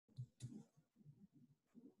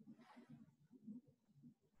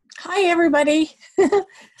Hi, everybody.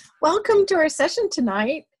 Welcome to our session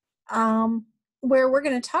tonight, where we're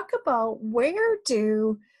going to talk about where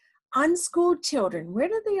do unschooled children, where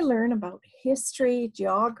do they learn about history,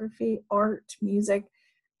 geography, art, music,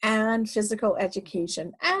 and physical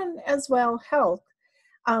education, and as well health.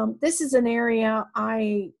 This is an area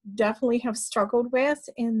I definitely have struggled with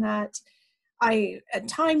in that I at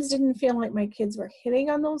times didn't feel like my kids were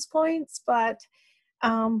hitting on those points, but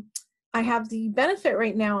I have the benefit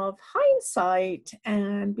right now of hindsight,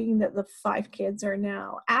 and being that the 5 kids are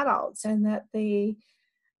now adults and that they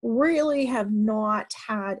really have not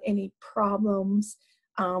had any problems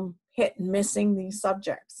hit and missing these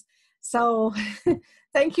subjects. So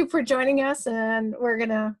thank you for joining us, and we're going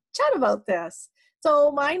to chat about this.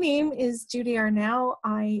 So my name is Judy Arnall.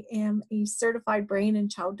 I am a certified brain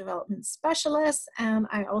and child development specialist, and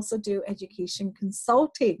I also do education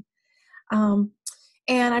consulting.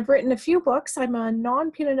 And I've written a few books. I'm a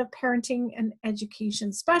non-punitive parenting and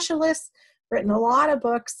education specialist, written a lot of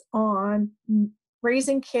books on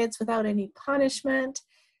raising kids without any punishment,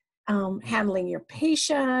 handling your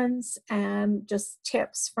patients, and just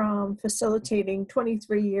tips from facilitating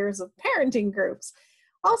 23 years of parenting groups.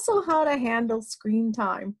 Also, how to handle screen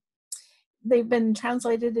time. They've been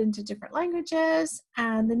translated into different languages,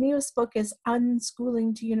 and the newest book is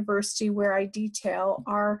Unschooling to University, where I detail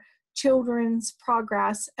our children's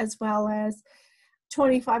progress as well as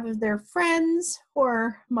 25 of their friends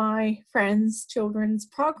or my friends' children's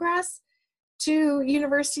progress to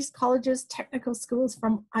universities, colleges, technical schools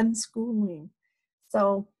from unschooling.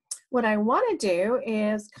 So what I want to do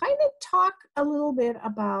is kind of talk a little bit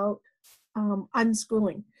about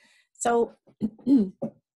unschooling. So I'm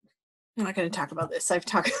not going to talk about this. I've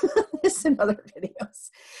talked about this in other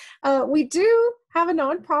videos. We do have a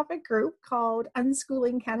nonprofit group called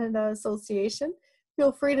Unschooling Canada Association.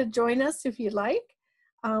 Feel free to join us if you'd like.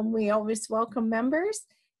 We always welcome members.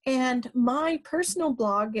 And my personal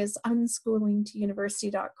blog is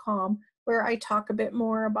unschoolingtouniversity.com, where I talk a bit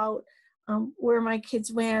more about where my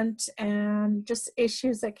kids went and just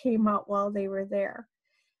issues that came up while they were there.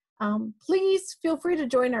 Please feel free to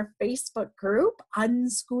join our Facebook group,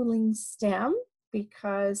 Unschooling STEM,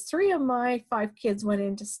 because 3 of my 5 kids went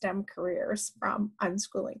into STEM careers from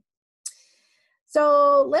unschooling.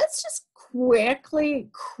 So let's just quickly,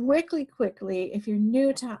 if you're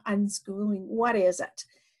new to unschooling, what is it?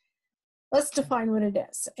 Let's define what it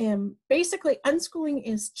is. Basically, unschooling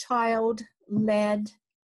is child-led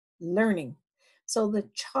learning. So the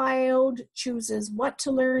child chooses what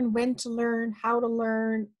to learn, when to learn, how to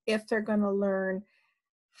learn, if they're going to learn,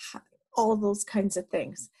 all those kinds of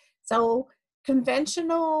things. So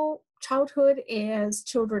conventional childhood is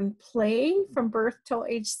children play from birth till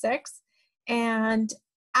age 6. And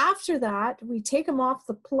after that, we take them off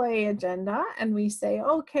the play agenda and we say,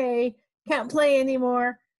 okay, can't play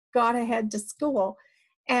anymore, gotta head to school.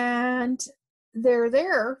 And they're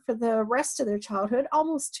there for the rest of their childhood,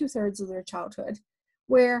 almost 2/3 of their childhood,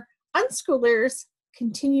 where unschoolers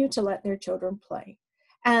continue to let their children play.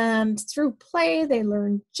 And through play, they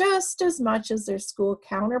learn just as much as their school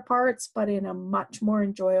counterparts, but in a much more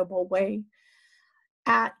enjoyable way.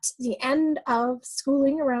 At the end of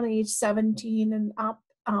schooling, around age 17 and up,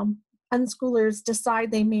 unschoolers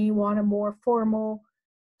decide they may want a more formal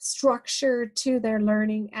structure to their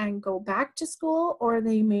learning and go back to school, or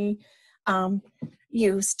they may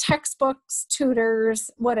use textbooks,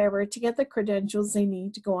 tutors, whatever, to get the credentials they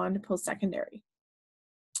need to go on to post-secondary.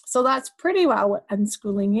 So that's pretty well what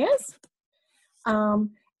unschooling is.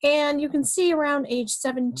 And you can see around age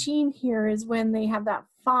 17 here is when they have that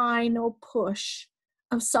final push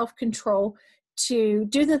of self-control to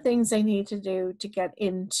do the things they need to do to get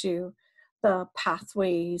into the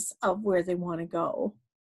pathways of where they want to go.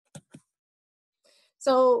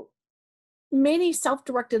 So many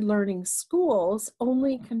self-directed learning schools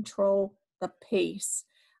only control the pace.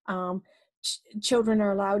 Children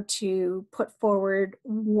are allowed to put forward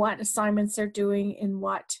what assignments they're doing in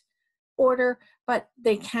what order, but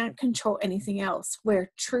they can't control anything else.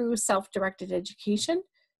 Where true self-directed education,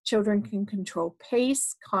 children can control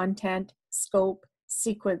pace, content, scope,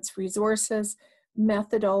 sequence, resources,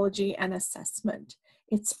 methodology, and assessment.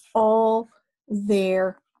 It's all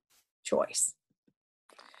their choice.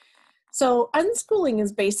 So unschooling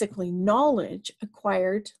is basically knowledge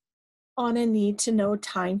acquired on a need-to-know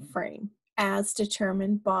time frame as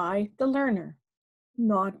determined by the learner,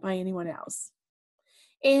 not by anyone else.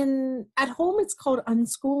 At home, it's called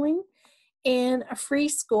unschooling. In a free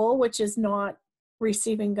school, which is not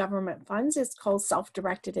receiving government funds, it's called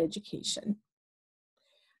self-directed education.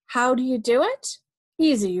 How do you do it?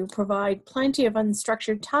 Easy. You provide plenty of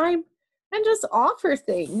unstructured time and just offer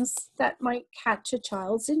things that might catch a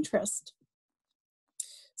child's interest.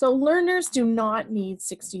 So learners do not need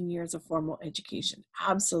 16 years of formal education.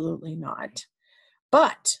 Absolutely not.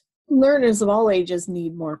 But learners of all ages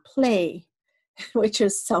need more play, which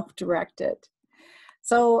is self-directed.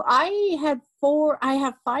 So I have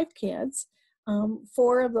 5 kids.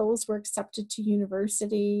 4 of those were accepted to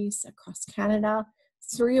universities across Canada.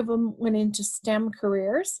 3 of them went into STEM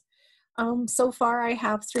careers. So far I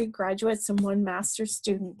have 3 graduates and 1 master's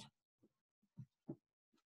student.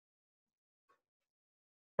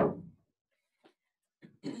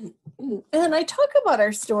 And I talk about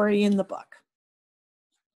our story in the book.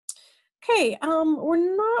 Okay,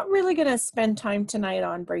 we're not really going to spend time tonight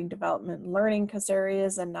on brain development and learning because there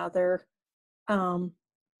is another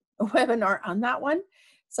webinar on that one.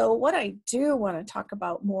 So what I do want to talk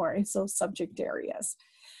about more is those subject areas.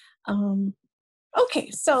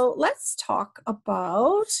 Okay, so let's talk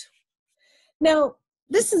about, now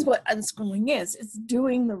this is what unschooling is. It's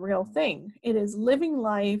doing the real thing. It is living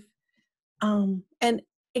life and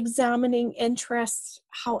examining interests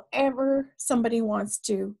however somebody wants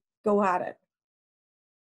to go at it.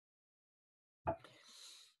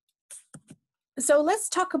 So let's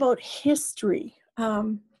talk about history.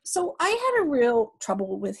 So I had a real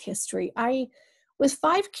trouble with history. With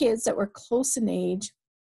 5 kids that were close in age,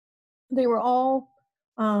 they were all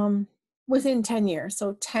within 10 years.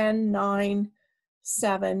 So 10, 9,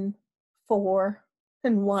 7, 4,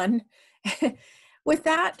 and 1. With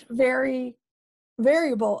that very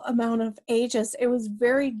variable amount of ages, it was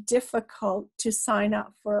very difficult to sign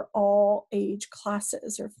up for all age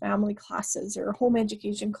classes or family classes or home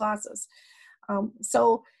education classes.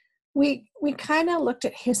 So we kind of looked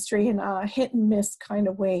at history in a hit and miss kind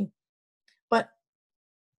of way. But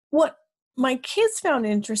what my kids found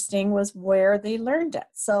interesting was where they learned it.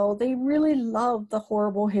 So they really loved the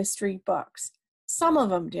horrible history books. Some of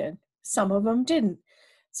them did, some of them didn't.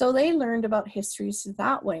 So they learned about histories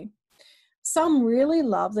that way. Some really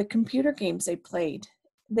loved the computer games they played.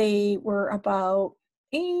 They were about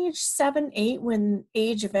age 7, 8 when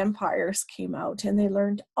Age of Empires came out, and they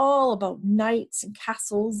learned all about knights and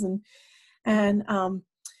castles and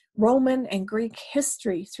Roman and Greek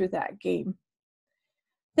history through that game.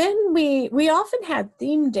 Then we often had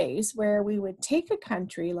theme days where we would take a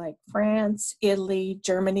country like France, Italy,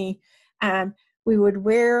 Germany, and we would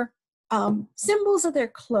wear symbols of their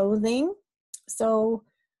clothing. So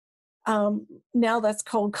now that's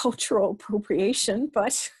called cultural appropriation,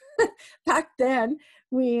 but back then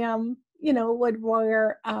we, would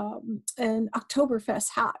wear an Oktoberfest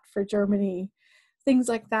hat for Germany, things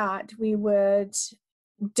like that. We would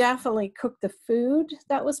definitely cook the food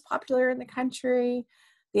that was popular in the country.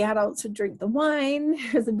 The adults would drink the wine,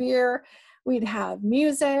 the beer. We'd have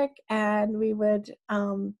music, and we would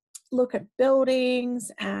look at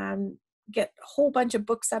buildings and get a whole bunch of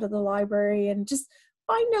books out of the library and just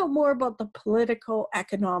find out more about the political,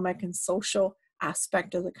 economic, and social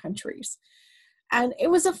aspect of the countries. And it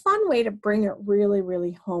was a fun way to bring it really,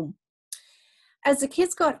 really home. As the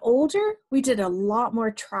kids got older, we did a lot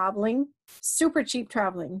more traveling, super cheap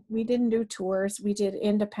traveling. We didn't do tours. We did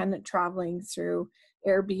independent traveling through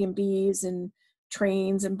Airbnbs and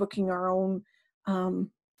trains and booking our own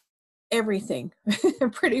everything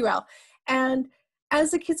pretty well. And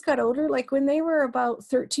as the kids got older, like when they were about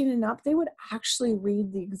 13 and up, they would actually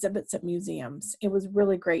read the exhibits at museums. It was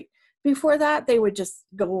really great. Before that, they would just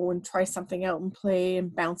go and try something out and play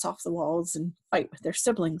and bounce off the walls and fight with their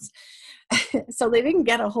siblings. So they didn't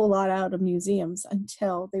get a whole lot out of museums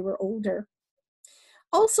until they were older.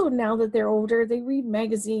 Also, now that they're older, they read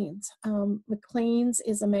magazines. Maclean's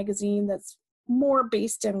is a magazine that's more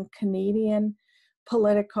based in Canadian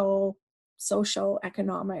political, social,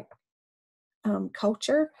 economic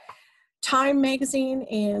culture. Time magazine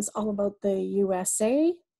is all about the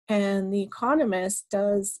USA, and The Economist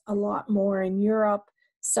does a lot more in Europe,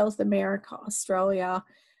 South America, Australia,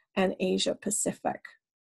 and Asia Pacific.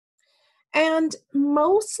 And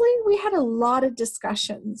mostly we had a lot of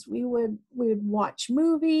discussions. We would watch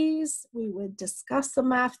movies, we would discuss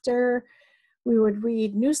them after, we would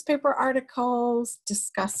read newspaper articles,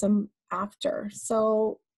 discuss them after.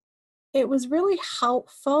 So it was really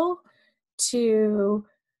helpful to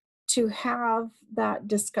have that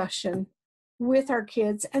discussion with our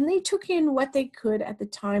kids, and they took in what they could at the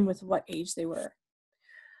time with what age they were.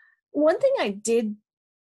 One thing I did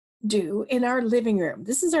do in our living room,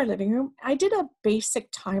 this is our living room, I did a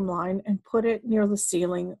basic timeline and put it near the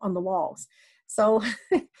ceiling on the walls. So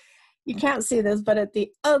you can't see this, but at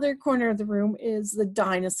the other corner of the room is the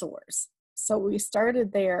dinosaurs. So we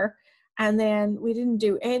started there, and then we didn't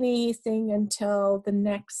do anything until the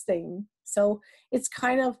next thing. So it's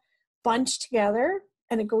kind of bunched together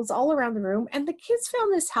and it goes all around the room. And the kids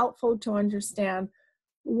found this helpful to understand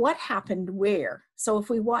what happened where. So if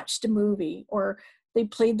we watched a movie or they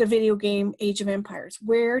played the video game Age of Empires,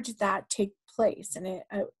 where did that take place? And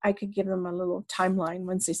I could give them a little timeline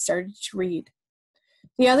once they started to read.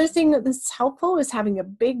 The other thing that's helpful is having a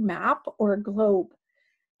big map or a globe.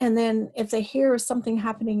 And then if they hear something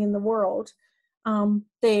happening in the world,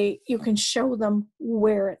 you can show them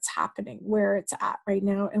where it's happening, where it's at right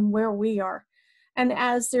now, and where we are. And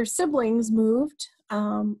as their siblings moved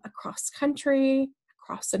across country,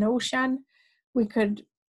 across an ocean, we could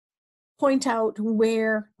point out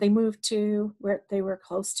where they moved to, where they were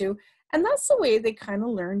close to. And that's the way they kind of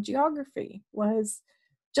learned geography, was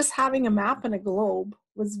just having a map and a globe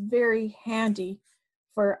was very handy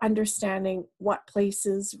for understanding what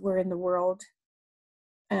places were in the world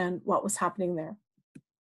and what was happening there.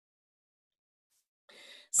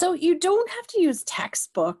 So you don't have to use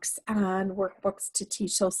textbooks and workbooks to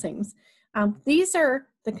teach those things. These are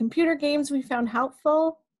the computer games we found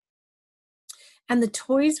helpful, and the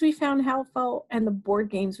toys we found helpful, and the board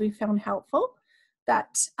games we found helpful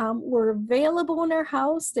that were available in our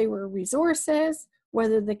house. They were resources.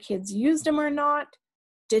 Whether the kids used them or not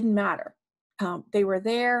didn't matter. They were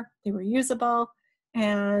there, they were usable,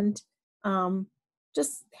 and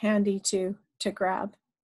just handy to grab.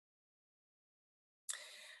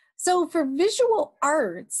 So for visual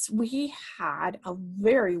arts, we had a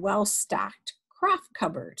very well-stacked craft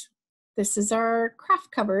cupboard. This is our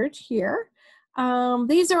craft cupboard here.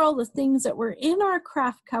 These are all the things that were in our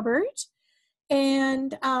craft cupboard.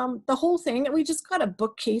 And the whole thing, we just got a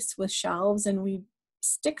bookcase with shelves and we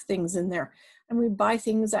stick things in there. And we buy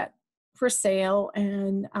things for sale.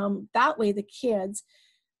 And that way the kids,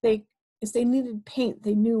 if they needed paint,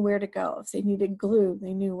 they knew where to go. If they needed glue,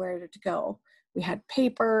 they knew where to go. We had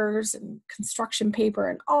papers and construction paper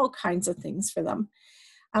and all kinds of things for them.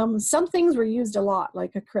 Some things were used a lot,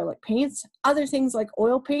 like acrylic paints. Other things like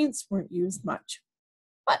oil paints weren't used much,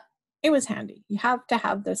 but it was handy. You have to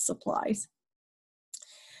have the supplies.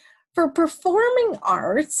 For performing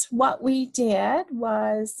arts, what we did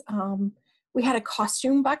was we had a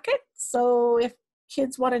costume bucket. So if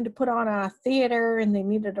kids wanted to put on a theater and they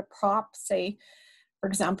needed a prop, say, for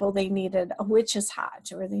example, they needed a witch's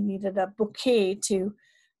hat, or they needed a bouquet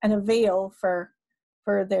and a veil for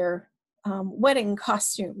their wedding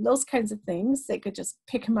costume, those kinds of things, they could just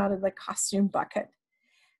pick them out of the costume bucket.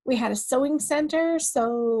 We had a sewing center,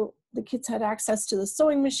 so the kids had access to the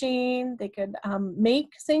sewing machine. They could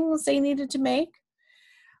make things they needed to make.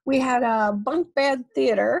 We had a bunk bed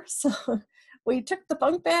theater, so we took the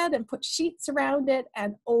bunk bed and put sheets around it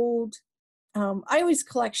and I always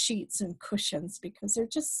collect sheets and cushions because they're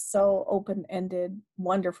just so open-ended,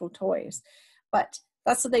 wonderful toys. But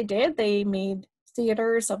that's what they did. They made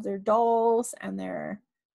theaters of their dolls and their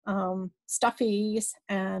stuffies,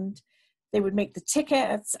 and they would make the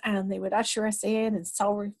tickets, and they would usher us in and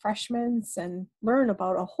sell refreshments and learn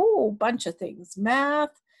about a whole bunch of things: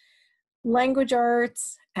 math, language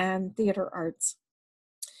arts, and theater arts.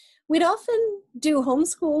 We'd often do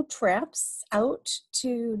homeschool trips out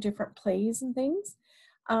to different plays and things.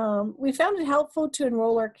 We found it helpful to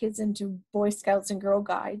enroll our kids into Boy Scouts and Girl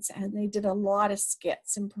Guides, and they did a lot of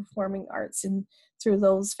skits and performing arts through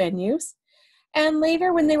those venues. And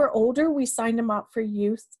later, when they were older, we signed them up for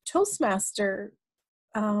youth Toastmaster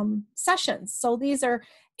sessions. So these are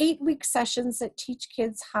 8-week sessions that teach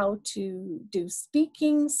kids how to do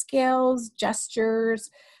speaking skills, gestures,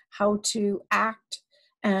 how to act,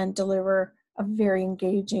 and deliver a very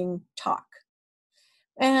engaging talk.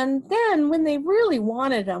 And then when they really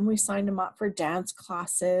wanted them, we signed them up for dance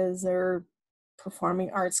classes or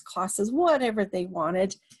performing arts classes, whatever they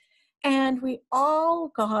wanted. And we all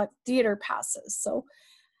got theater passes. So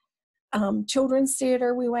children's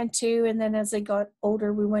theater we went to, and then as they got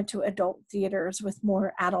older, we went to adult theaters with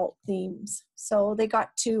more adult themes. So they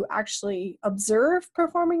got to actually observe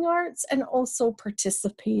performing arts and also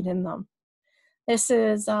participate in them. This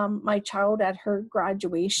is my child at her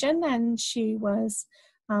graduation, and she was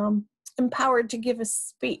empowered to give a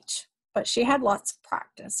speech, but she had lots of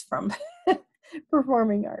practice from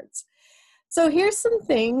performing arts. So here's some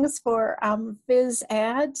things for phys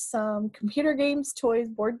ed, some computer games, toys,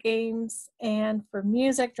 board games, and for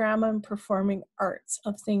music, drama, and performing arts,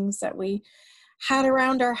 of things that we had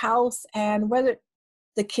around our house, and whether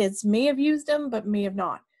the kids may have used them but may have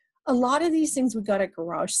not. A lot of these things we got at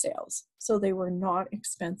garage sales, so they were not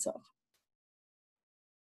expensive.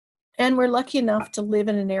 And we're lucky enough to live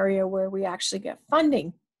in an area where we actually get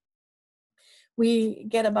funding. We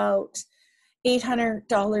get about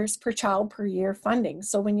 $800 per child per year funding.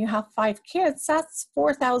 So when you have 5 kids, that's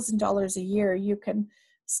 $4,000 a year. You can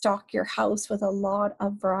stock your house with a lot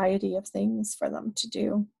of variety of things for them to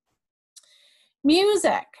do.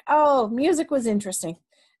 Music. Oh, music was interesting.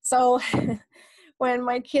 So when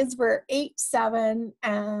my kids were 8, 7,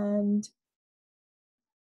 and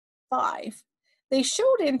 5, they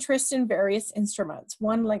showed interest in various instruments.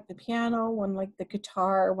 One liked the piano, one liked the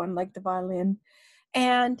guitar, one liked the violin.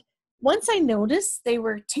 And once I noticed they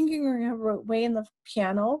were tinkering away in the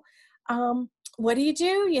piano, what do?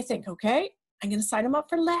 You think, okay, I'm going to sign them up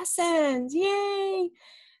for lessons. Yay!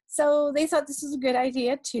 So they thought this was a good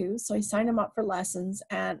idea too. So I signed them up for lessons,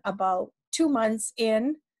 and about 2 months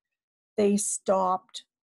in, they stopped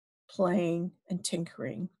playing and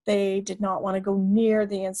tinkering. They did not want to go near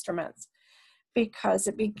the instruments because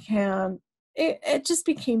it just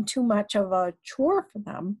became too much of a chore for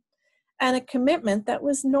them and a commitment that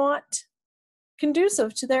was not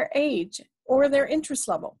conducive to their age or their interest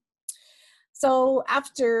level. So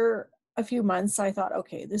after a few months, I thought,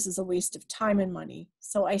 okay, this is a waste of time and money.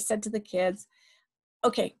 So I said to the kids,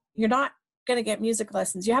 okay, you're not going to get music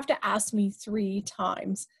lessons. You have to ask me 3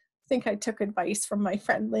 times. I think I took advice from my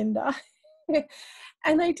friend Linda.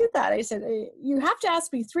 And I did that. I said, you have to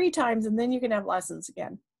ask me 3 times and then you can have lessons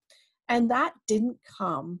again. And that didn't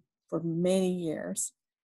come for many years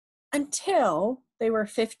until they were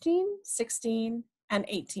 15, 16, and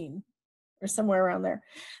 18, or somewhere around there,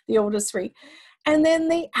 the oldest 3. And then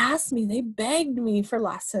they asked me, they begged me for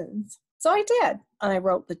lessons. So I did. And I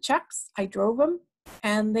wrote the checks, I drove them,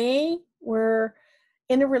 and they were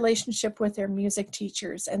in a relationship with their music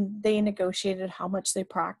teachers, and they negotiated how much they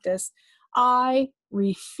practiced. I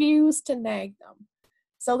refused to nag them.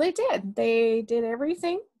 So they did. They did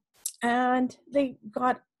everything, and they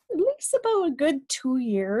got at least about a good 2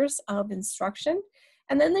 years of instruction.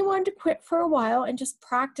 And then they wanted to quit for a while and just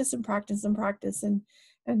practice and practice and practice and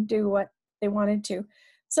do what they wanted to.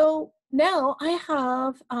 So now I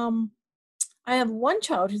have one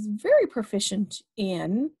child who's very proficient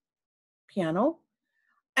in piano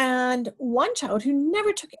and one child who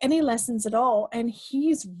never took any lessons at all. And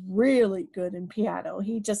he's really good in piano.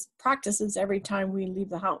 He just practices every time we leave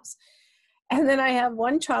the house. And then I have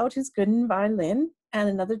one child who's good in violin and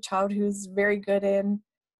another child who's very good in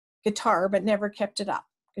guitar, but never kept it up.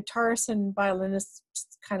 Guitarists and violinists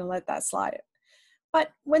just kind of let that slide.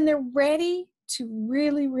 But when they're ready to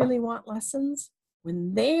really, really want lessons,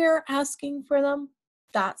 when they're asking for them,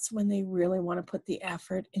 that's when they really want to put the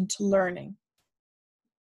effort into learning.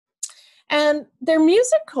 And their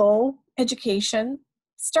musical education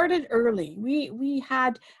started early. We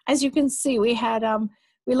had, as you can see, we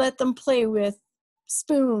let them play with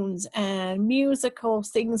spoons and musical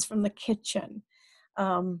things from the kitchen.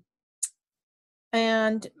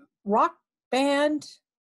 And rock band,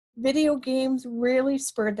 video games really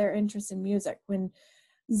spurred their interest in music. When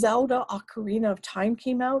Zelda Ocarina of Time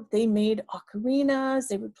came out, they made ocarinas,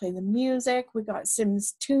 they would play the music. We got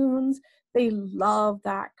Sims tunes. They love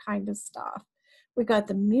that kind of stuff. We got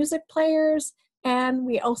the music players, and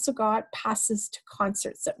we also got passes to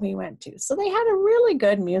concerts that we went to. So they had a really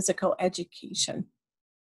good musical education,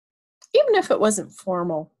 even if it wasn't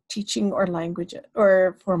formal teaching or language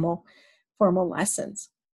or formal lessons.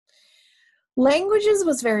 Languages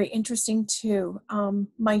was very interesting too.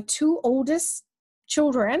 My 2 oldest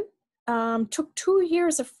children took 2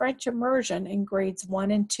 years of French immersion in grades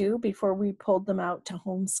 1 and 2 before we pulled them out to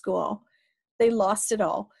homeschool. They lost it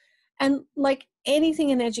all. And like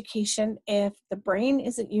anything in education, if the brain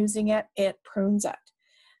isn't using it, it prunes it.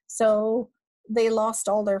 So they lost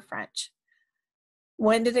all their French.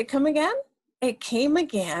 When did it come again? It came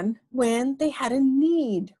again when they had a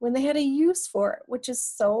need, when they had a use for it, which is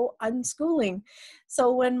so unschooling.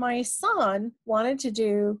 So when my son wanted to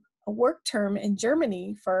do a work term in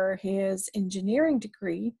Germany for his engineering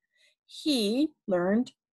degree, he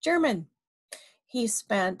learned German. He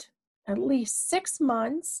spent at least 6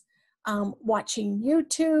 months watching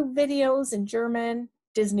YouTube videos in German,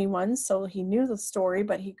 Disney ones, so he knew the story,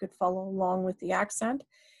 but he could follow along with the accent.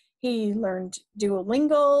 He learned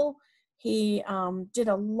Duolingo. He did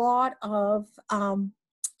a lot of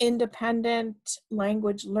independent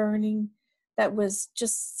language learning that was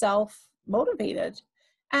just self-motivated.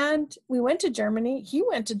 And we went to Germany. He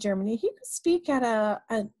went to Germany. He could speak at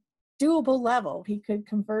a doable level. He could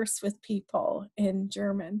converse with people in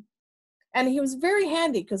German. And he was very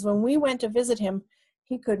handy because when we went to visit him,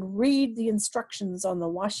 he could read the instructions on the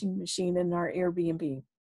washing machine in our Airbnb.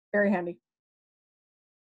 Very handy.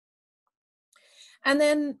 And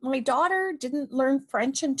then my daughter didn't learn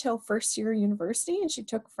French until first year university, and she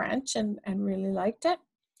took French and really liked it.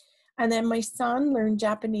 And then my son learned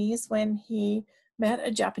Japanese when he met a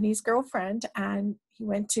Japanese girlfriend, and he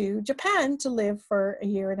went to Japan to live for a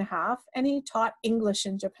year and a half, and he taught English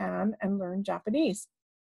in Japan and learned Japanese.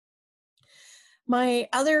 My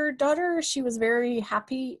other daughter, she was very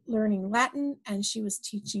happy learning Latin, and she was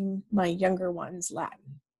teaching my younger ones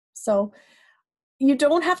Latin. So you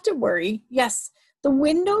don't have to worry. Yes, the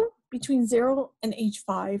window between 0 and age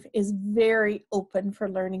 5 is very open for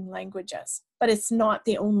learning languages, but it's not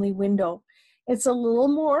the only window. It's a little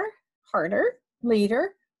more harder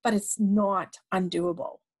later, but it's not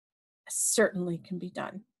undoable. It certainly can be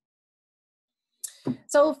done.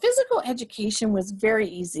 So physical education was very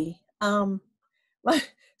easy.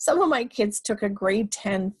 Some of my kids took a grade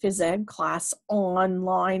 10 phys ed class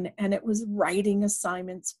online, and it was writing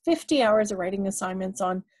assignments, 50 hours of writing assignments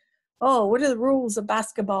on, what are the rules of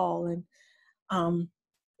basketball, and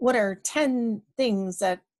what are 10 things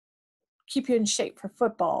that keep you in shape for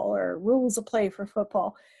football, or rules of play for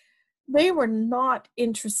football. They were not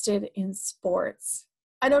interested in sports.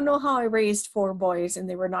 I don't know how I raised 4 boys and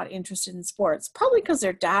they were not interested in sports, probably because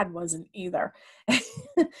their dad wasn't either.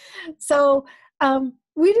 So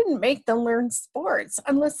we didn't make them learn sports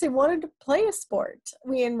unless they wanted to play a sport.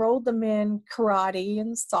 We enrolled them in karate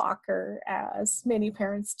and soccer, as many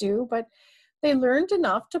parents do, but they learned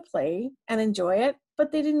enough to play and enjoy it,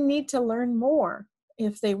 but they didn't need to learn more.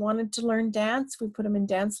 If they wanted to learn dance, we put them in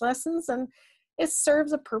dance lessons, and it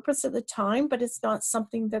serves a purpose at the time, but it's not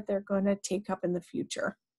something that they're going to take up in the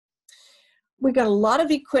future. We got a lot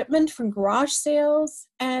of equipment from garage sales,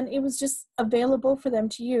 and it was just available for them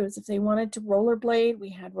to use. If they wanted to rollerblade, we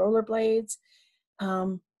had rollerblades.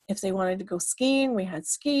 If they wanted to go skiing, we had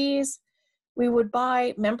skis. We would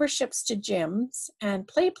buy memberships to gyms and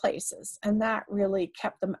play places, and that really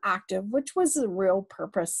kept them active, which was the real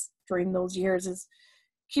purpose during those years, is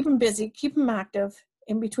keep them busy, keep them active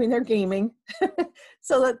in between their gaming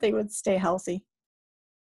so that they would stay healthy.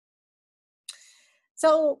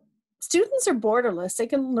 So students are borderless. They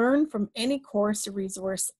can learn from any course or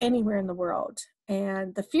resource anywhere in the world.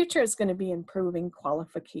 And the future is going to be improving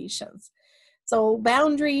qualifications. So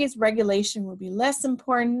boundaries, regulation will be less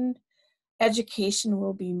important. Education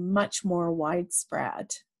will be much more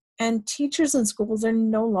widespread. And teachers and schools are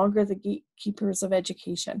no longer the gatekeepers of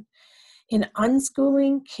education. In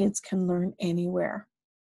unschooling, kids can learn anywhere.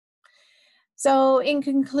 So in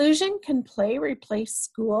conclusion, can play replace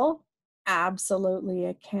school? Absolutely,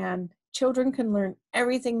 it can. Children can learn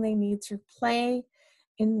everything they need through play,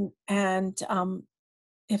 and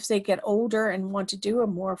if they get older and want to do a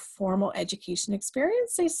more formal education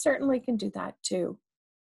experience, they certainly can do that too.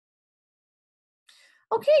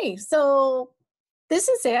 Okay, so this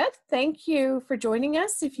is it. Thank you for joining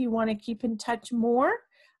us. If you want to keep in touch more,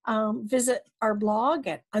 visit our blog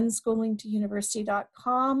at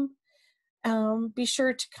unschoolingtouniversity.com. Be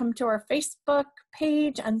sure to come to our Facebook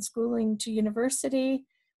page, Unschooling to University.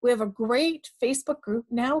 We have a great Facebook group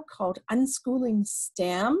now called Unschooling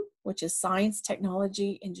STEM, which is science,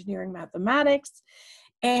 technology, engineering, mathematics.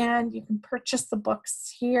 And you can purchase the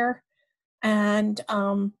books here and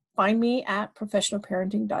find me at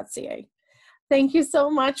professionalparenting.ca. Thank you so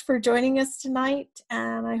much for joining us tonight,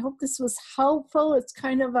 and I hope this was helpful. It's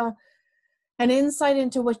kind of an insight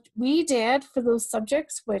into what we did for those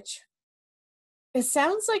subjects, which it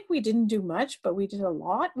sounds like we didn't do much, but we did a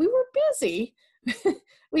lot. We were busy.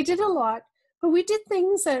 We did a lot, but we did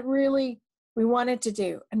things that really we wanted to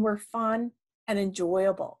do and were fun and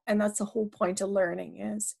enjoyable. And that's the whole point of learning,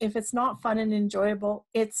 is if it's not fun and enjoyable,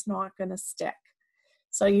 it's not going to stick.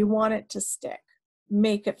 So you want it to stick.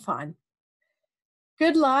 Make it fun.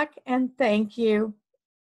 Good luck and thank you.